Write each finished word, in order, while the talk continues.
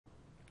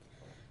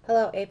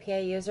Hello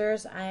APA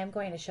users, I am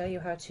going to show you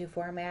how to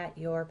format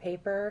your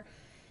paper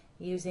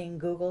using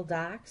Google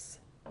Docs.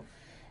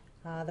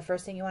 The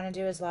first thing you want to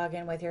do is log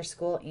in with your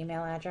school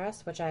email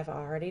address, which I've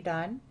already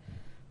done.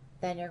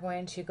 Then you're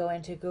going to go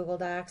into Google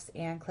Docs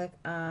and click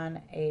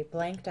on a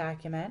blank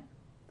document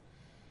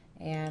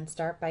and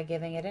start by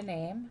giving it a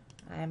name.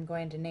 I'm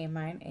going to name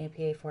mine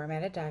APA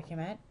formatted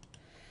document.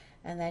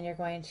 And then you're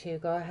going to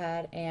go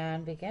ahead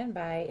and begin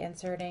by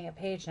inserting a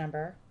page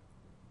number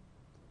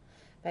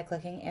by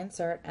clicking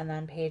insert and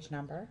then page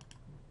number.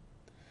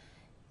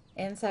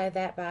 Inside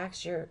that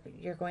box you're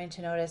going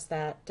to notice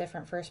that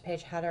different first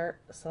page header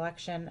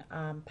selection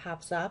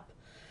pops up.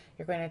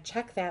 You're going to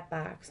check that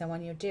box, and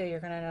when you do,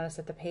 you're going to notice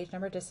that the page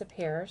number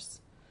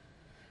disappears.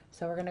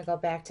 So we're going to go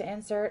back to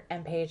insert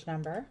and page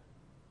number,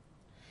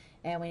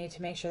 and we need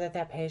to make sure that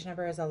that page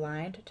number is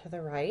aligned to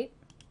the right.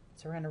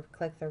 So we're going to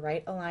click the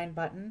right align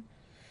button,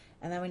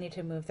 and then we need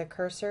to move the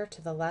cursor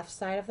to the left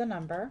side of the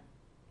number.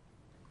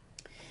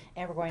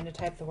 And we're going to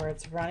type the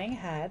words running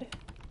head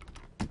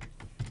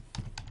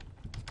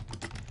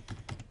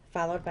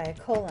followed by a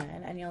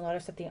colon, and you'll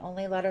notice that the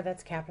only letter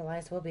that's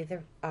capitalized will be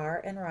the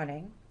R in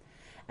running.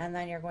 And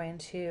then you're going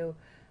to,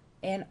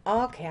 in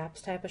all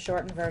caps, type a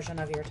shortened version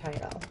of your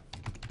title.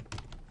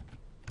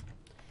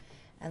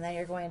 And then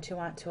you're going to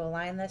want to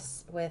align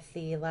this with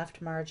the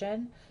left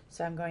margin.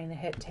 So I'm going to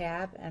hit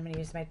tab. I'm going to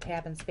use my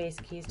tab and space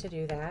keys to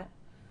do that.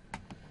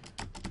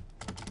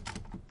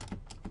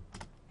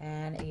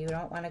 And you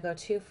don't want to go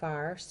too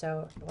far,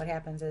 so what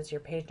happens is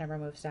your page number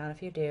moves down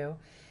if you do.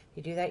 If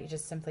you do that, you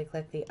just simply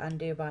click the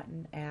undo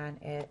button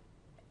and it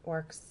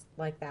works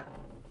like that.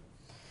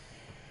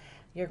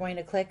 You're going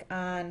to click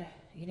on,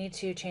 you need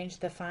to change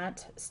the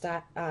font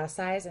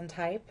size and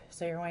type,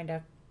 so you're going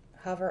to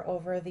hover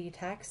over the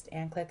text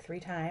and click 3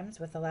 times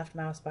with the left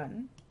mouse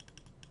button,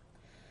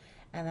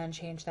 and then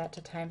change that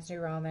to Times New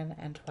Roman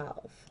and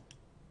 12.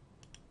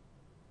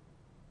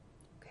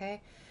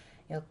 Okay.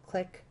 You'll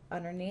click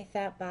underneath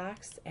that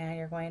box and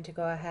you're going to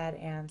go ahead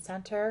and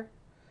center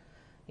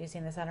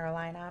using the center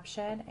align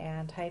option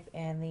and type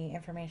in the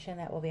information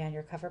that will be on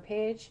your cover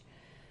page,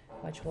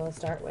 which will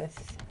start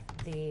with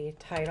the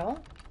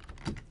title.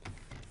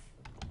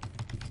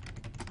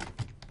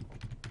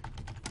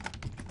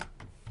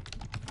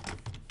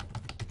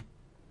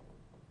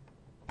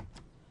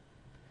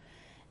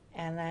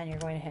 And then you're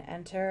going to hit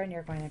enter and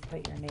you're going to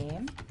put your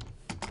name.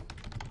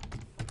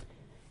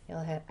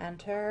 You'll hit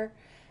enter,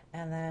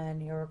 and then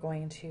you're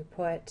going to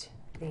put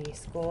the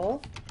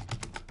school,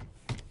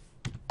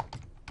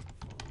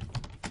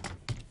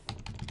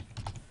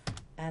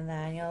 and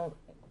then you'll,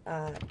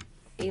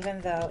 even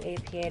though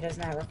APA does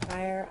not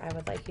require, I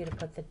would like you to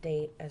put the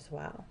date as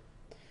well.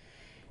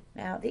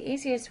 Now the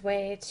easiest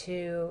way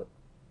to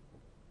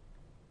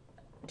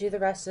do the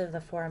rest of the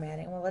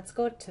formatting, well, let's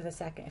go to the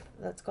second,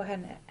 let's go ahead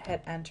and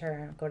hit enter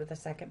and go to the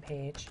second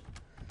page.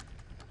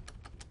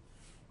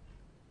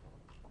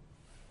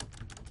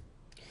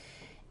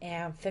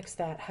 And fix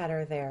that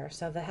header there.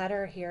 So the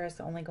header here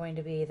is only going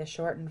to be the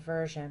shortened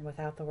version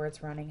without the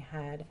words running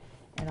head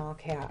in all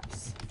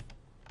caps.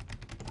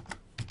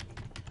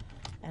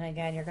 And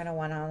again, you're going to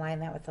want to align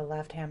that with the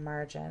left hand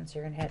margin. So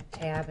you're going to hit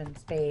tab and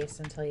space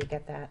until you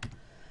get that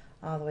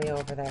all the way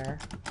over there.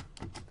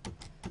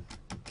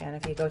 Again,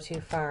 if you go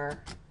too far,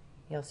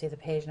 you'll see the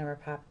page number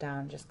pop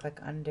down. Just click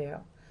undo.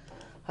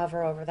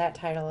 Hover over that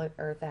title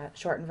or that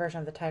shortened version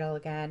of the title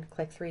again,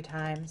 click 3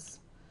 times,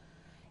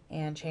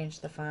 and change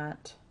the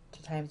font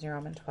to Times New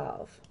Roman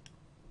 12.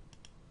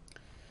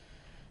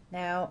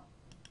 Now,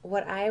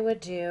 what I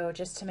would do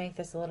just to make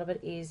this a little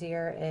bit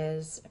easier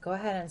is go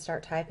ahead and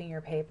start typing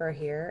your paper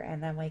here,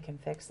 and then we can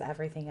fix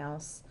everything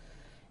else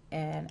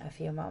in a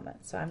few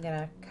moments. So I'm going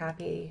to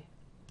copy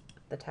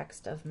the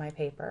text of my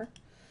paper,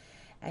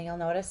 and you'll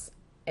notice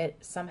it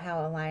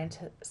somehow aligned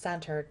to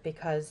centered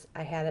because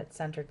I had it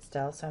centered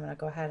still. So I'm going to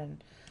go ahead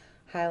and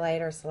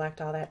highlight or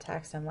select all that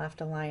text and left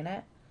align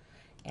it.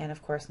 And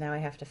of course now I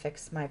have to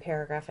fix my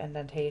paragraph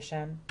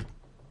indentation.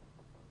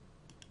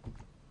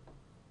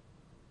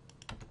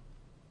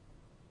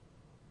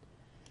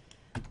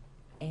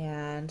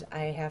 And I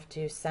have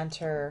to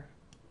center,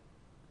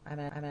 I'm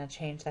gonna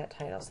change that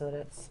title so that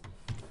it's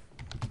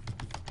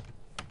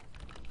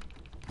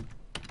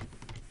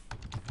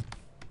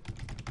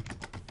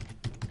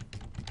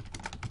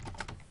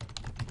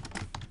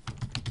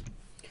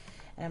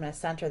and I'm going to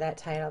center that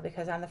title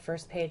because on the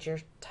first page your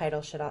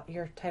title should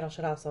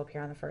also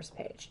appear on the first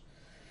page.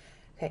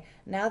 Okay,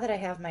 now that I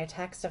have my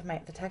text of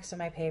the text of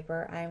my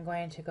paper, I'm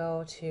going to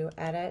go to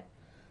edit,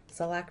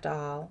 select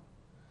all.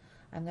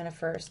 I'm going to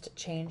first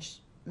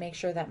make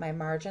sure that my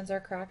margins are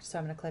correct. So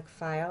I'm going to click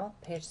File,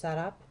 Page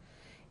Setup,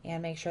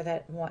 and make sure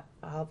that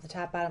all the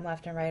top, bottom,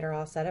 left, and right are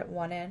all set at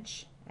 1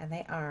 inch, and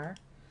they are.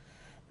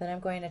 Then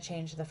I'm going to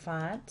change the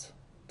font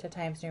to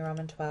Times New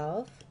Roman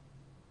 12.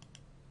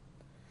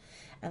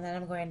 And then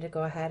I'm going to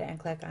go ahead and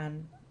click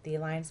on the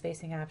line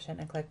spacing option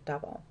and click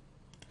double.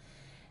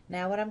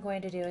 Now what I'm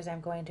going to do is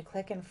I'm going to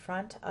click in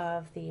front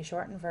of the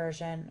shortened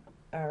version,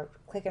 or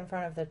click in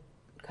front of the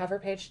cover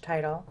page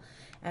title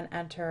and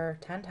enter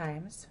 10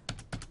 times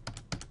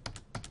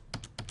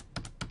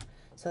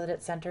so that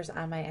it centers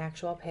on my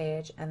actual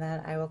page, and then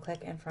I will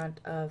click in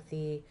front of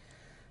the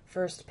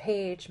first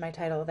page, my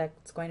title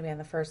that's going to be on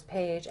the first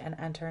page, and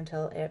enter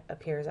until it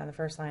appears on the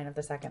first line of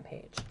the second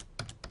page.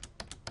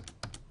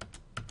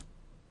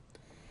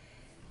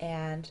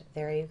 And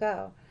there you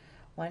go.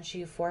 Once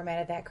you've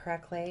formatted that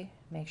correctly,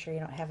 make sure you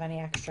don't have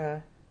any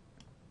extra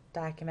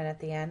document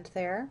at the end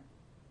there.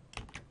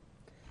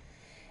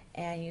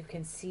 And you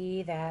can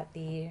see that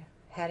the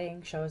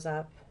heading shows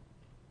up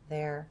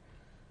there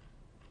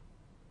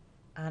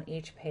on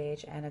each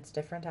page, and it's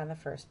different on the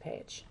first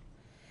page.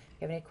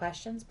 If you have any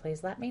questions,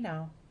 please let me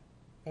know.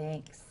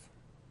 Thanks.